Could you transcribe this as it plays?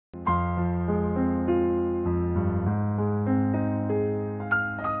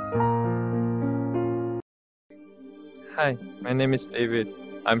Hi, my name is David.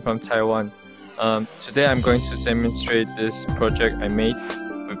 I'm from Taiwan. Today I'm going to demonstrate this project I made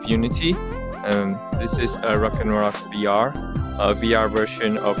with Unity. This is a RagnaroKVR, a VR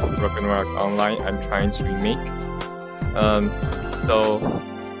version of Ragnarok Online I'm trying to remake.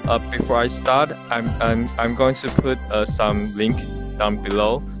 Before I start, I'm going to put some link down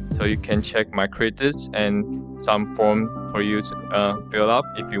below so you can check my credits and some form for you to fill up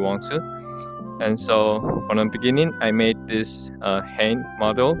if you want to. And so from the beginning, I made this hand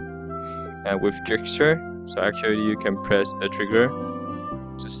model with gesture. So actually you can press the trigger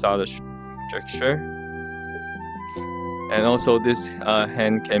to start the gesture. And also this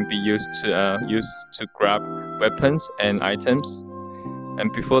hand can be used to grab weapons and items.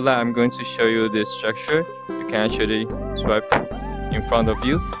 And before that, I'm going to show you this structure. You can actually swipe in front of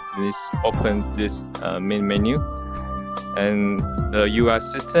you. Please open this main menu. And the UI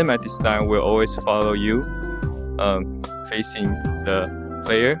system I designed will always follow you facing the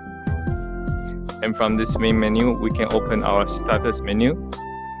player. And from this main menu, we can open our status menu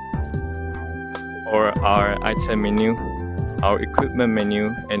or our item menu, our equipment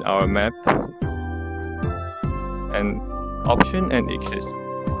menu, and our map, and option and exit.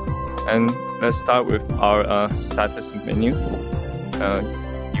 And let's start with our status menu,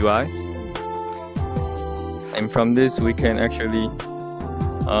 UI. And from this, we can actually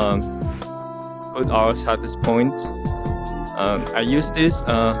put our status point. I use this.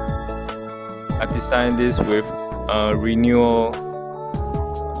 I designed this with renewal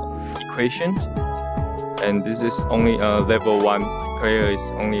equation, and this is only level 1. Player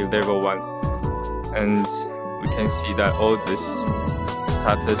is only level 1, and we can see that all this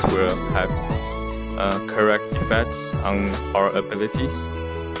status will have correct effects on our abilities.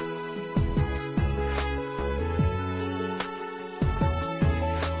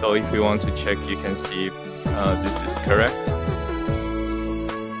 So if you want to check, you can see if this is correct.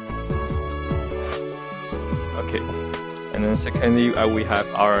 Okay, and then secondly, we have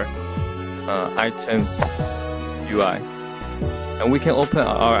our item UI. And we can open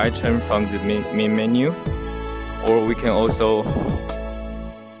our item from the main menu, or we can also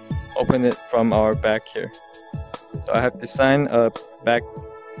open it from our back here. So I have designed a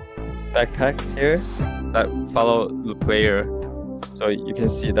backpack here that follow the player. So you can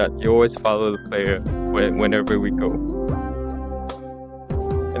see that you always follow the player whenever we go.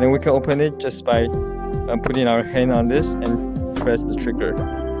 And then we can open it just by putting our hand on this and press the trigger.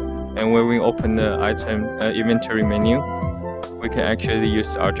 And when we open the item inventory menu, we can actually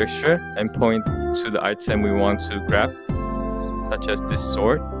use our gesture and point to the item we want to grab, such as this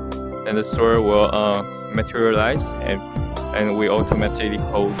sword. And the sword will materialize and we automatically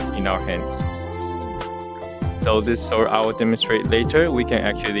hold in our hands. So this sword I will demonstrate later. We can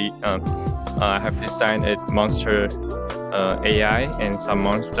actually have designed a monster AI and some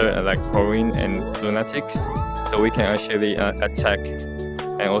monster like Corin and Lunatics. So we can actually attack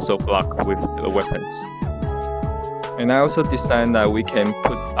and also block with the weapons. And I also designed that we can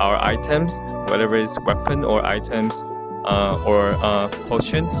put our items, whatever is weapon or items or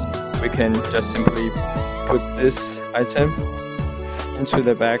potions, we can just simply put this item into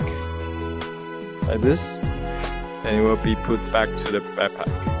the bag like this, and it will be put back to the backpack.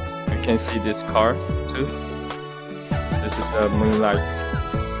 You can see this car too. This is a moonlight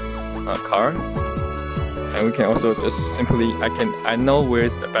car. And we can also just simply, I know where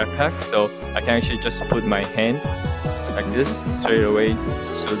is the backpack, so I can actually just put my hand like this straight away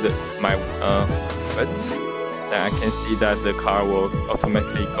to my vest. Then I can see that the car will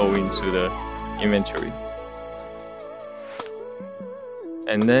automatically go into the inventory.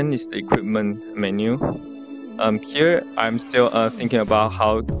 And then is the equipment menu. Here I'm still thinking about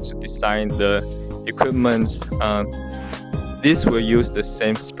how to design the equipment. This will use the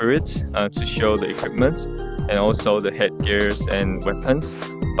same spirit to show the equipment and also the headgears and weapons.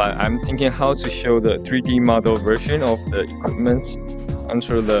 But I'm thinking how to show the 3D model version of the equipment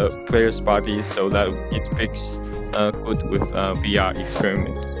onto the player's body so that it fits good with VR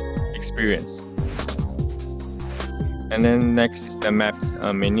experience. And then next is the maps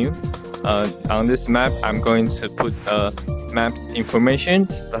menu. On this map, I'm going to put maps information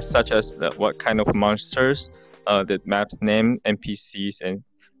such as what kind of monsters, the map's name, NPCs, and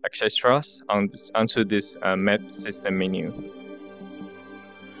etc. onto this map system menu.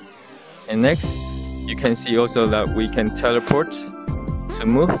 And next, you can see also that we can teleport to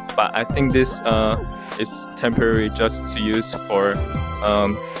move, but I think this is temporary just to use for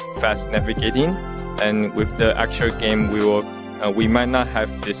fast navigating. And with the actual game, we might not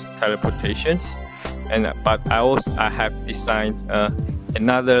have this teleportations. But I have designed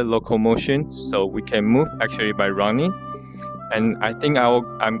another locomotion, so we can move actually by running. And I think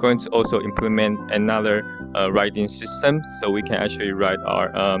I'm going to also implement another riding system, so we can actually ride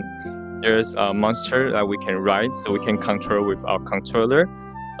our there's a monster that we can ride, so we can control with our controller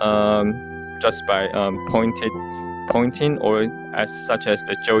just by pointing or such as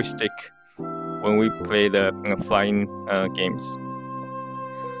the joystick when we play the flying games.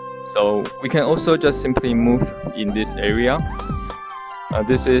 So we can also just simply move in this area.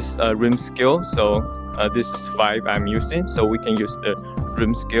 This is a rim scale, so this is 5 I'm using, so we can use the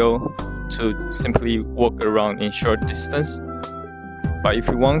rim scale to simply walk around in short distance. But if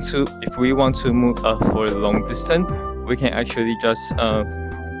we want to move for a long distance, we can actually just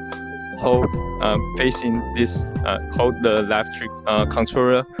hold facing this, hold the left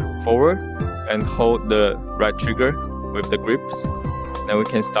controller forward and hold the right trigger with the grips. Then we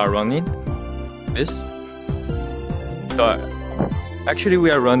can start running this. So actually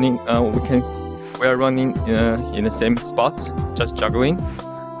we are running. We are running in the same spot, just juggling.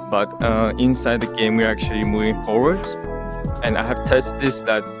 But inside the game, we are actually moving forward. And I have tested this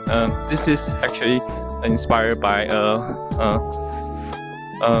that this is actually inspired by a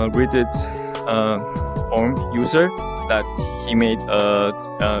Reddit forum user that he made a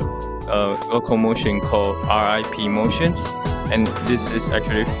locomotion called RIPmotion, and this is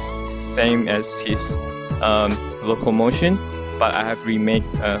actually same as his locomotion, but I have remade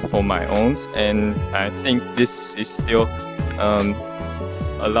for my own, and I think this is still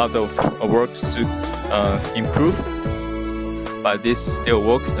a lot of work to improve, but this still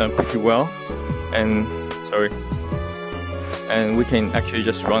works pretty well. And and we can actually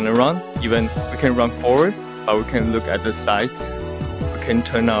just run around. Even we can run forward, but we can look at the side. We can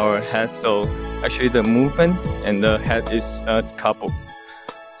turn our head, so actually the movement and the head is decoupled,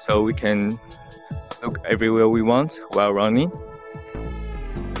 so we can look everywhere we want while running.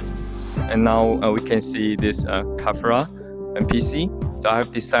 And now we can see this Kafra NPC. So I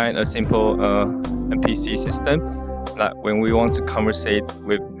have designed a simple NPC system that when we want to conversate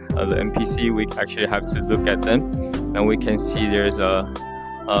with the NPC, we actually have to look at them, and we can see there's a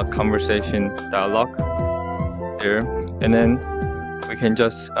conversation dialogue there. And then we can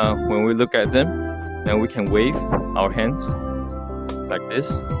just, when we look at them, then we can wave our hands like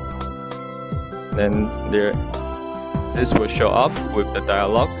this. Then this will show up with the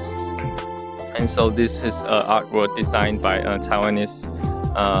dialogues. And so this is artwork designed by Taiwanese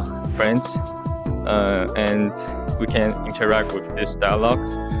friends, and we can interact with this dialogue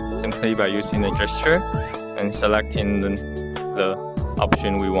simply by using a gesture and selecting the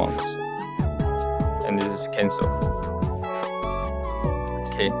option we want. And this is cancel.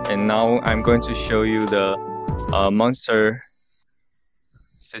 Okay, and now I'm going to show you the monster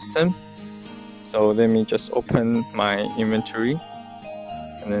system. So let me just open my inventory,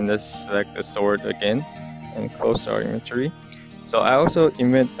 and then let's select the sword again and close our inventory. So I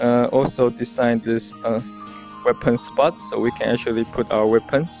also designed this weapon spot, so we can actually put our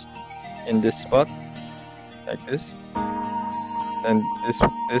weapons in this spot like this. Then this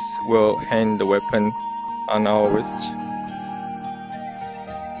will hang the weapon on our wrist,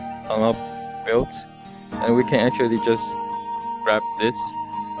 on our belt, and we can actually just grab this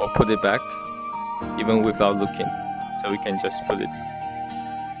or put it back even without looking. So we can just put it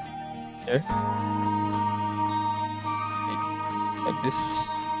here like this.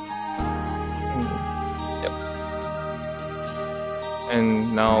 Yep.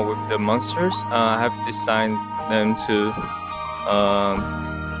 And now with the monsters, I have designed them to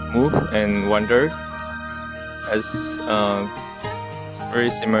move and wander, as it's very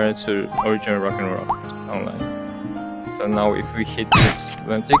similar to original Ragnarok online. So now if we hit this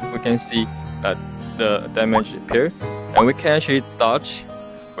lunatic, we can see that the damage appear, and we can actually dodge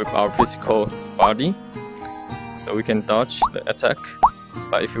with our physical body. So we can dodge the attack,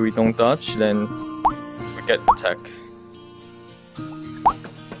 but if we don't dodge, then we get attack.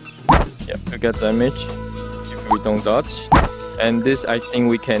 Yep, we get damage if we don't dodge. And this, I think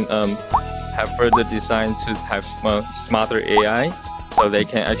we can have further design to have smarter AI, so they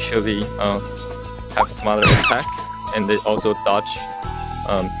can actually have smarter attack, and they also dodge.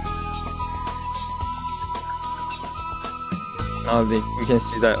 Now we can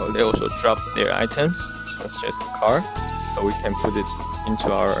see that they also drop their items, such as the car, so we can put it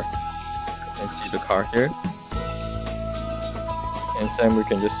into our, you can see the car here, and then we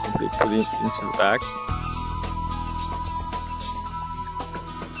can just simply put it into the bag.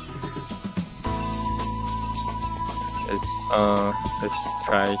 Let's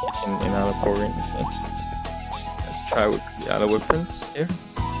try hitting another pouring. Okay. Let's try with the other weapons here,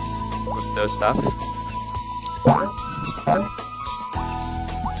 with the staff.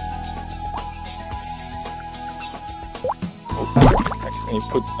 and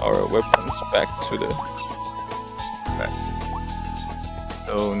put our weapons back to the back.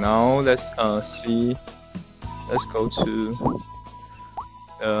 So now let's see. Let's go to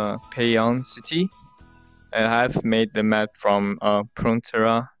the Peiyang city. I have made the map from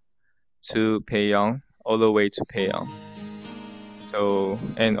Prontera to Peiyang, all the way to Peiyang. So,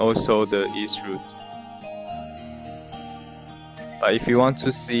 and also the east route. But if you want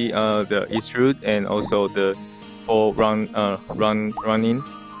to see the east route and also the full running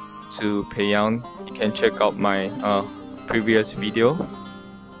to Peiyang, you can check out my previous video.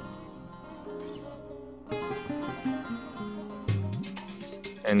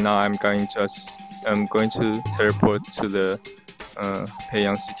 And now I'm going to teleport to the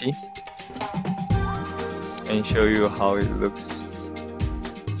Peiyang city and show you how it looks.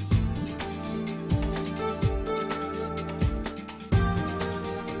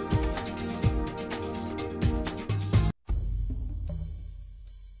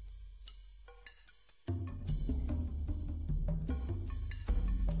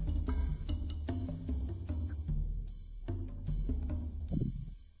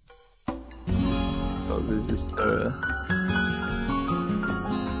 So this is the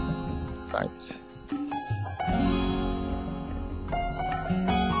site.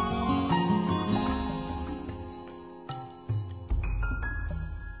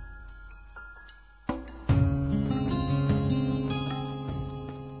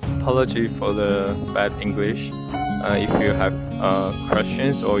 Apology for the bad English. If you have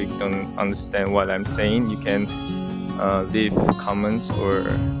questions or you don't understand what I'm saying, you can leave comments or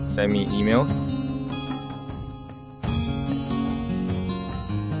send me emails.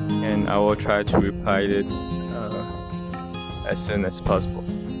 And I will try to reply it as soon as possible.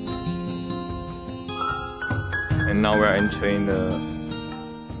 And now we're entering the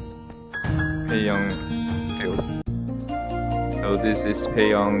Peiyang Guild. So this is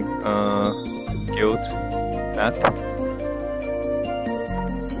Peiyang Guild map.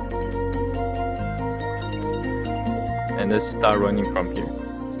 And let's start running from here.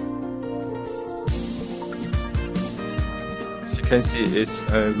 As you can see,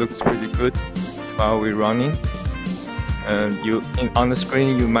 it looks pretty good while we're running. On the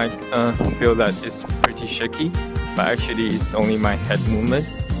screen, you might feel that it's pretty shaky, but actually it's only my head movement.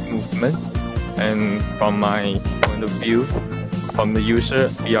 And from my point of view, from the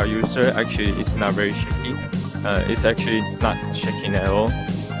VR user, actually it's not very shaky. It's actually not shaking at all.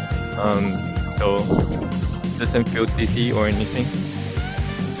 So it doesn't feel dizzy or anything.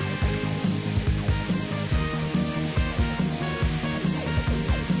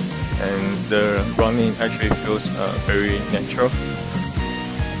 And the running actually feels very natural.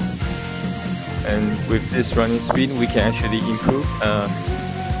 And with this running speed, we can actually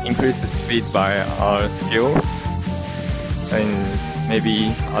increase the speed by our skills and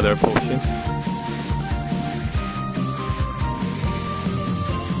maybe other potions.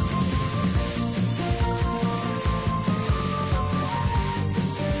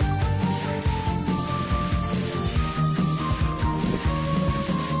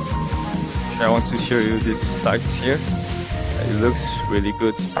 I want to show you this site here. It looks really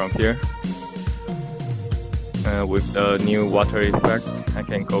good from here. With the new water effects, I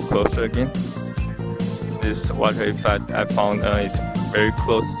can go closer again. This water effect I found is very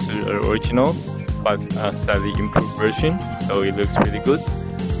close to the original, but slightly improved version, so it looks really good.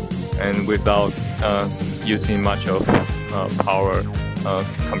 And without using much of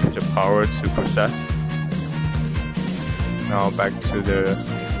computer power to process. Now back to the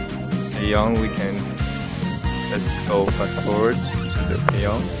Peiyang, let's go fast forward to the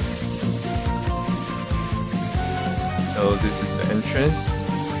Peiyang. So this is the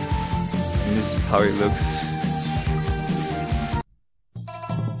entrance, and this is how it looks.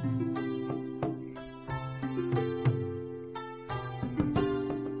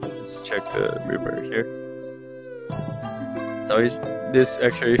 Let's check the river here. So this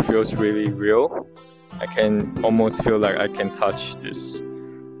actually feels really real. I can almost feel like I can touch this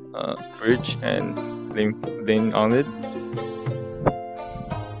bridge and lean on it.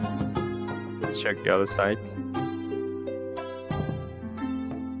 Let's check the other side.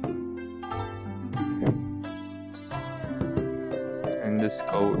 And let's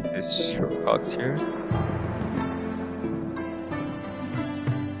go with this shortcut here.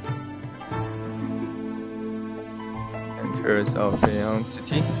 And here's our Peiyang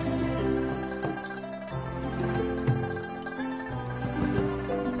city.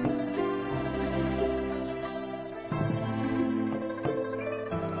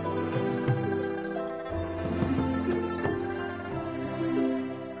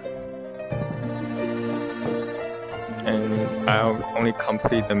 And I'll only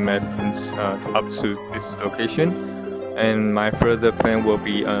complete the map up to this location, and my further plan will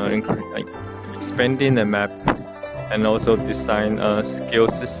be expanding the map and also design a skill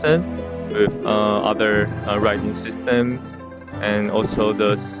system with other writing system and also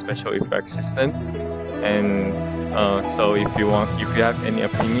the special effects system. And so if you have any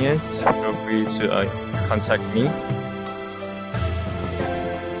opinions, feel free to contact me.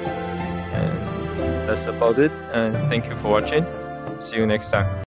 And that's about it, and thank you for watching. See you next time.